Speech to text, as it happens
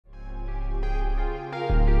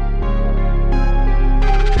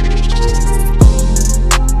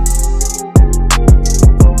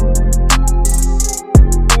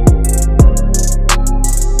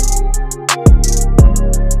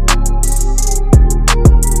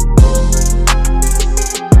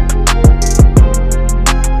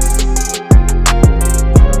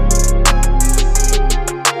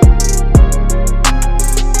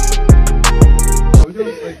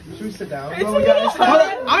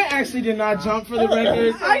actually did not jump for the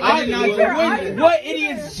record. I did not jump. What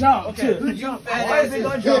idiots jump? Okay, who jumped? I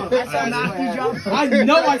saw Matthew jump. I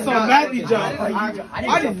know I saw Matthew jump.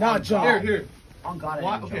 I did not jump. Here. Oh God,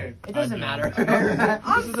 I didn't jump. It doesn't matter.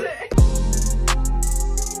 I'm sick.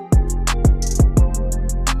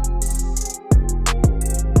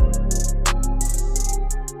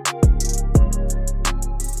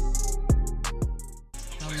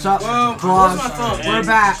 So, vlog, we're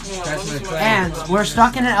back, and we're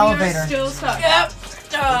stuck in an elevator. Still stuck. Yep.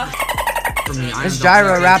 It's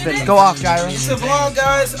Jireh rapping. Go off, Jireh. It's a vlog,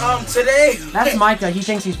 guys. Today. That's Micah. He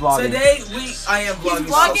thinks he's vlogging. Today I am vlogging. He's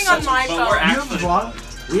vlogging on my phone. You have a vlog?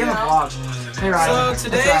 We have a vlog. Hey, Riley. So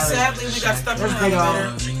today, sadly, we got stuck in an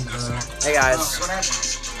elevator. Hey guys.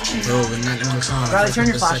 Riley, turn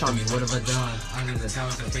your flash on. What have I done? Point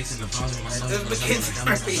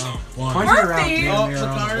it around.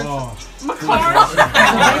 Macar. So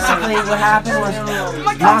basically, what happened was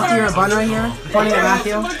Matthew Rebhun right here. Pointing at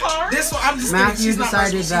Matthew. This one, I'm just Matthew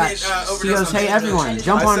decided that he goes, "Hey everyone,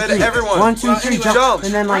 jump on 3. 1, 2, 3, jump!"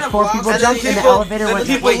 And then like 4 people jumped, and the elevator went.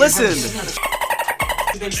 People listened.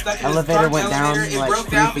 Elevator went down like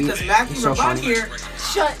 3 feet. It's so funny.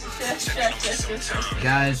 Shut.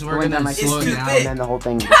 Guys, we're Went gonna down like slow 2 down. feet, and then the whole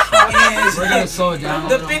thing just stopped. We're gonna slow it down.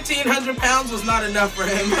 The 1,500 pounds was not enough for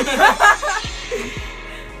him.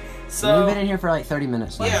 So we've been in here for like 30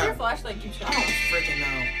 minutes now. Why does your flashlight keep shining? I don't freaking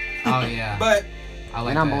know. Oh yeah. But I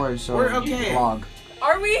like and I'm that. bored, so We're okay. vlog.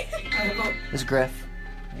 Are we? It's Griff.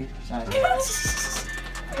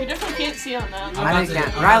 We definitely can't see on that. I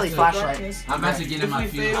can't. Riley, flashlight. I'm about to get in my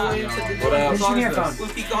feelings. What's in your phone?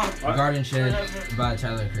 Garden Shed by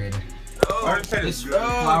Tyler Creator. It's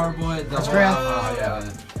Flower Boy. That's Griff. Oh yeah.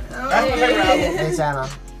 That's my favorite album. It's Anna.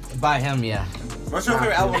 By him, yeah. What's your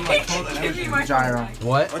favorite album? Like, Cold and Energy? Jireh.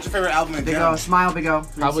 What? What's your favorite album in Big O, general? smile, Big O.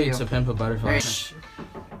 Probably To Pimp a Butterfly.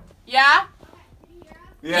 Yeah?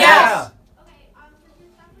 Yeah. Yes.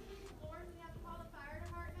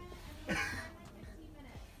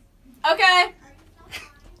 Okay.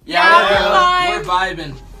 Yeah, we're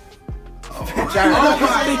vibing.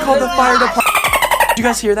 They called the fire department. Did you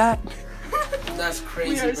guys hear that? That's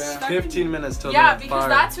crazy, bro. 15 minutes till Yeah, the because fire.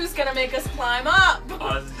 that's who's gonna make us climb up.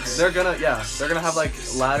 They're gonna have like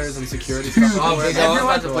ladders and security stuff. Oh, we're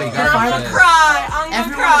about to play And I'm Garden gonna Shed. cry. I'm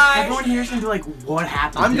gonna cry. Everyone here's gonna be like, what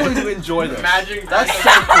happened? I'm going to enjoy this. Imagine That's so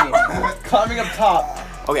cool. Climbing up top.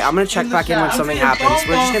 Okay, I'm gonna check back in when something happens.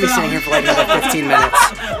 We're just gonna be sitting here for like another 15 minutes.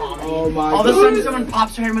 Oh my All of a God. sudden, someone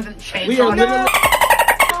pops her head with a chainsaw. We are literally.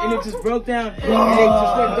 And it just broke down. And it just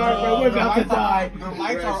went dark, bro. We're about to die. The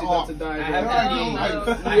lights are We're off. about to die, I have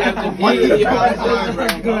bro. to We have to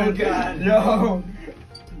pee. Oh God, no.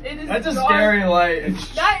 It is That's a dark. scary light.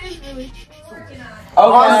 That is really.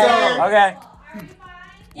 Okay.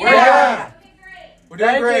 Yeah. We're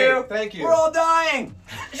doing great. Thank you. We're all dying.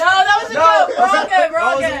 No, that was a joke. We're all good. We're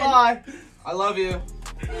all good. lie. I love you.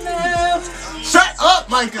 No. Shut up,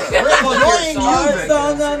 Micah! We're enjoying music.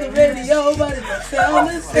 Song on the radio, but it's sound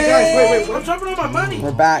the same. Hey guys, wait. I'm dropping all my money.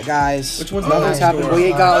 We're back, guys. Which one's Nothing's mine? happened.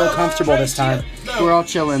 We got a little comfortable this time. We're all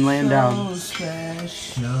chilling, laying down.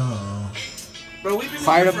 Bro, we've been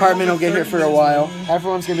Fire department will get here for a while.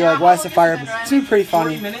 Everyone's gonna be like, why is the fire? It's gonna be pretty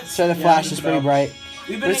funny. So the flash is pretty bright.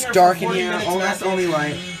 But it's dark in here. Oh, that's the only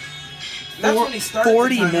light. That's when he started.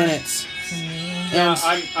 40 minutes. And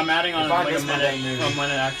I'm adding on like a minute from when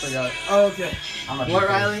it actually got. Oh, okay. what,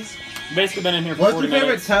 Riley? Basically been in here for What's 40 your favorite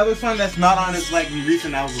minutes. Tyler song that's not on his like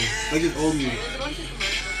recent album? Like his old music?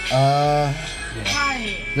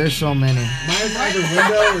 There's so many. Mine's either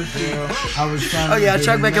Window or Zero. I was trying Oh yeah,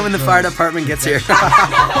 check back in when the fire department gets here.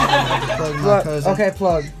 Okay,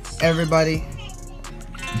 plug. Everybody,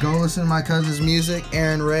 go listen to my cousin's music.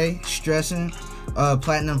 Arin Ray, Stressing,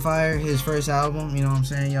 Platinum Fire, his first album. You know what I'm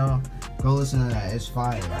saying, y'all? Go listen to that. It's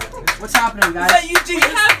fire. What's happening, Is guys? that you, We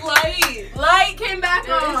Jesus? have light. Light came back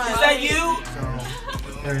on. Is that you?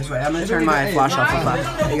 Wait, I'm gonna turn my flash off.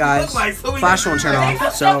 Hey guys, flash won't turn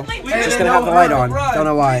off, so just gonna have the light on. Don't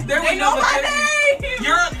know why. There we go.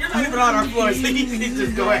 You're not even on our floor, so you can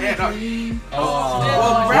just go ahead.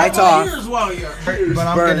 Well, Lights grab my off. ears while you're. But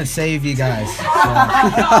I'm gonna save you guys. So.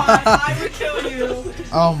 I would kill you.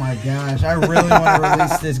 Oh my gosh, I really want to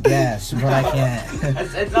release this gas, but I can't.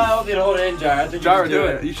 It's not healthy to hold it in, Jar. I think Jireh, do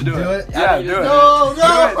it. You should do Do it. it? Yeah, do it. No,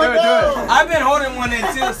 no, Do it. I've been holding one in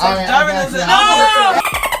too. So Alright, Jireh I got doesn't. you.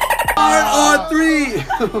 On 3.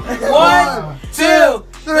 1, 2,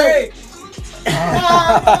 3.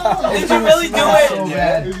 Did you really do it? So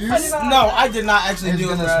bad. No, I did not actually It's do it,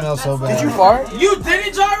 gonna bro. smell so bad. Did you fart? You did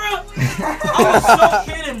it, Jireh? I was so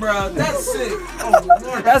kidding, bro. That's sick. Oh,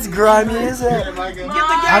 Lord. That's grimy, is it? Get the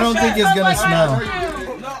gas I don't think shot. it's gonna smell.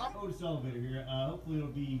 No.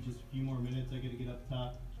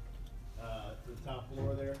 the top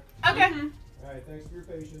floor there. Okay. Alright, thanks for your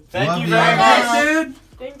patience. Thank Love you you. very much, dude.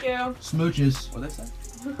 Thank you. Smooches. What they say?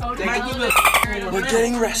 We're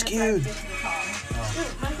getting rescued.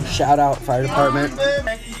 Shout out fire department.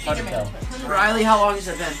 Riley, how long has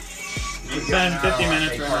it been? It's been 50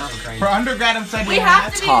 minutes right now. For undergrad, I'm studying We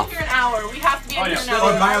have to be in Tough. here an hour. We have to be in here an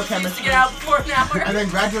Or hour. biochemistry. To get out before an hour. And then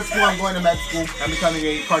graduate school, I'm going to med school. I'm becoming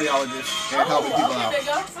a cardiologist and helping people out. Big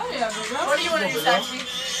up. Oh, yeah, big up. What do you want to do, Saxby?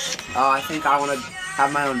 I think I want to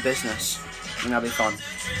have my own business. I think that'll be fun.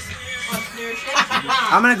 Want to do your shit?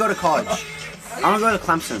 I'm going to go to college. I'm going to go to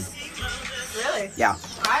Clemson. Really? Yeah.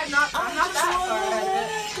 I'm not that far ahead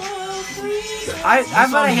of it.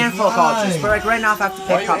 I've got a handful of colleges, but like right now if I have to Why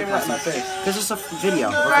are pick you top aiming at my face? because it's a video.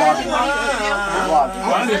 We're Ryan, vlogging.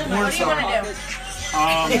 what do We're vlogging. you want to do? What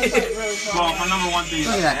do you want to do? Well, my number one thing is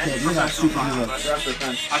Look at that kid. Look at that professional stupid soccer, look.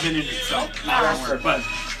 but I've been injured, so not gonna work. But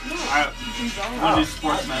I want to do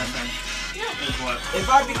sports medicine. Is what. If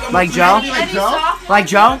I become Like Joe? Any soft Like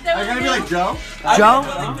Joe? Are you gonna be like Joe? Joe?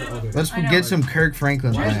 Let's get some Kirk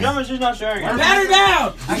Franklin playing. She's not sharing it. Pat her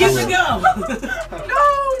down! Get the go! No!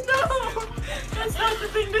 That's not the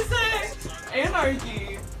thing to say.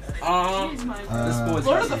 Anarchy. Jeez, my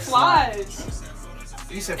Lord of the Flies.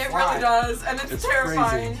 You said It fly. really does, and it's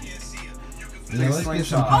terrifying. Yeah, let's get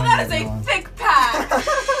some Oh, that is a going. thick pack.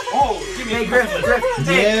 Oh, give me Hey, Griff.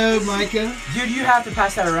 Yeah, Micah. Dude, you have to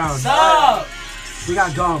pass that around. Stop! We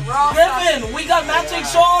got gum. We're all Griffin, we got matching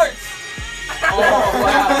shorts!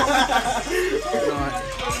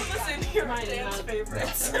 Listen to your dance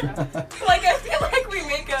favorites. Like, I feel like we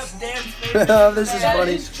make up dance favorites. Oh, this is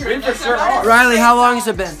funny. We for sure are. Riley, how long has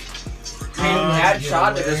it been? Add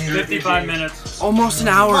shot to this. 55 minutes. Almost an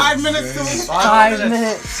hour. 5 minutes to 5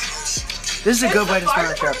 minutes. This is a good way to start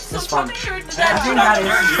a trip. It's fun. I think that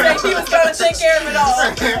is- He was going to take care of it all.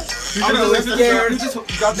 He's gonna listen to it.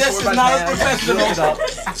 This is not a professional.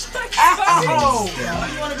 Ow!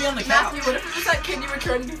 You want to be on the couch? Matthew, what if it was that kid you were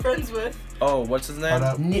trying to be friends with? Oh, what's his name?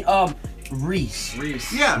 Reese.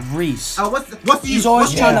 Yeah. Reese. What's the He's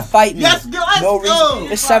always trying to fight me. Yes, let's No go. reason.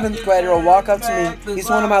 This 7th grader will walk up to me. He's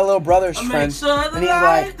one of my little brother's friends. And he's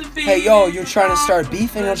like, hey, yo, you're trying to start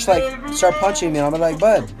beef? And he'll just like start punching me. And I'm like,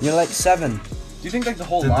 bud, you're like 7. Do you think like the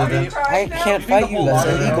whole lobby? I can't fight you. That's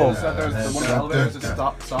illegal. One of the elevators is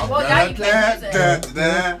stop. Well, yeah, you can use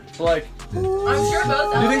it. So, like, I'm sure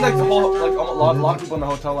both do you think like the whole like a lot of people in the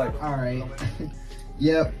hotel like? All right.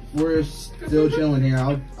 Yep, we're still chilling here.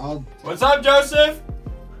 I'll. What's up, Joseph?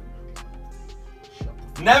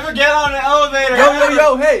 Never get on an elevator.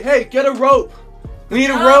 Yo, hey, get a rope. We need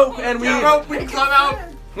a rope and we need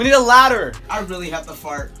we need a ladder. I really have to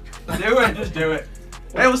fart. Do it, just do it.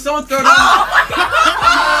 Hey, will someone throw it on?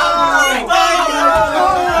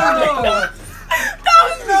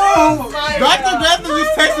 Dr. Griffin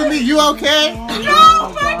just texted me, you okay?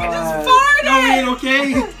 No, Micah just farted. No, we ain't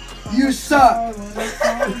okay. You suck.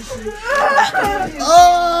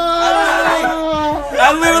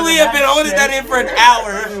 I literally have been holding that in for an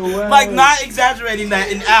hour. Like, not exaggerating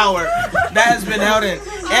that, an hour. That has been held in.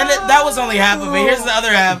 And that was only half of it. Here's the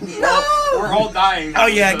other half. We're all dying. Oh,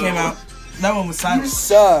 yeah, it came out. That one was You silent.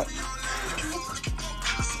 suck.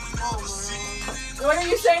 What are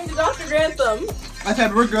you saying to Dr. Grantham? I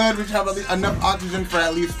said we're good. We should have enough oxygen for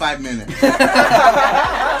at least 5 minutes.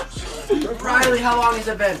 Riley, how long has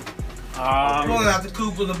it been? Pulling out the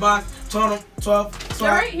coop of the box. 12.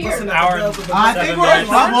 They're right here. Listen to Hour the bells of the I box. think we're in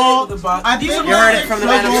trouble. I think You heard it from the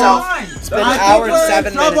man himself. It's been an hour and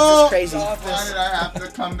 7 minutes. It's crazy. Why did I have to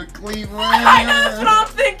come to Cleveland? I know, that's what I'm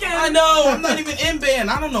thinking. I know. I'm not even in band.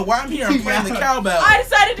 I don't know why I'm here. I'm playing the cowbell. I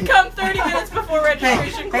decided to come 30 minutes before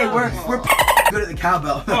registration Hey, closed. we're good at the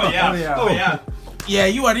cowbell. Oh yeah. Yeah,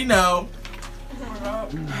 you already know.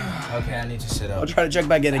 Okay, I need to sit I'll up. try to check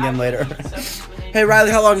back in again later. Hey,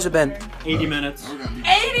 Riley, how long has it been? 80 minutes. 80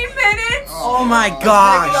 minutes? Oh my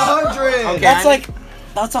gosh. 100. Okay,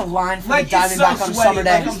 that's a line from Like, the you're so Diamondback on sweaty, Summer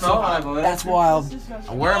Day. like I'm That's wild.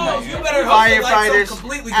 Where am You better hope the lights Firefighters don't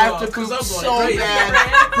completely go have off, to 'cause poop I'm going so crazy. bad.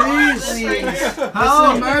 Please.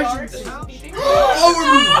 How emergency?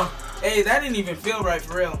 Hey, that didn't even feel right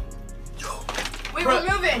for real. We were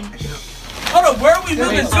moving. Hold up, where are we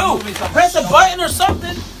moving to? Press a button or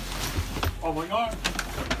something? Oh my god.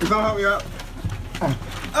 Don't help me up.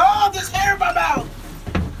 Oh, there's hair in my mouth.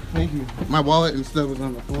 Thank you. My wallet and stuff was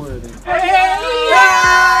on the floor.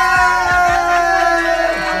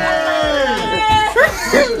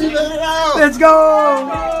 Let's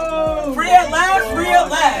go! Free at last, free at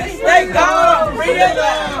last. Thank God, free at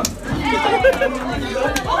last.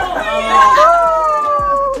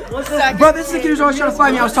 What's seconds. Bro, this is the kid who's always trying to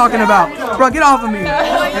fight me. I was talking about. Bro, get off of me.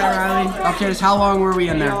 Okay, Riley. Okay, just how long were we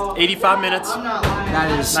in there? 85 minutes.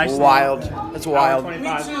 That is Nice. wild. That's wild.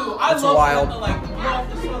 25. That's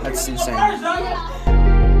wild. That's insane.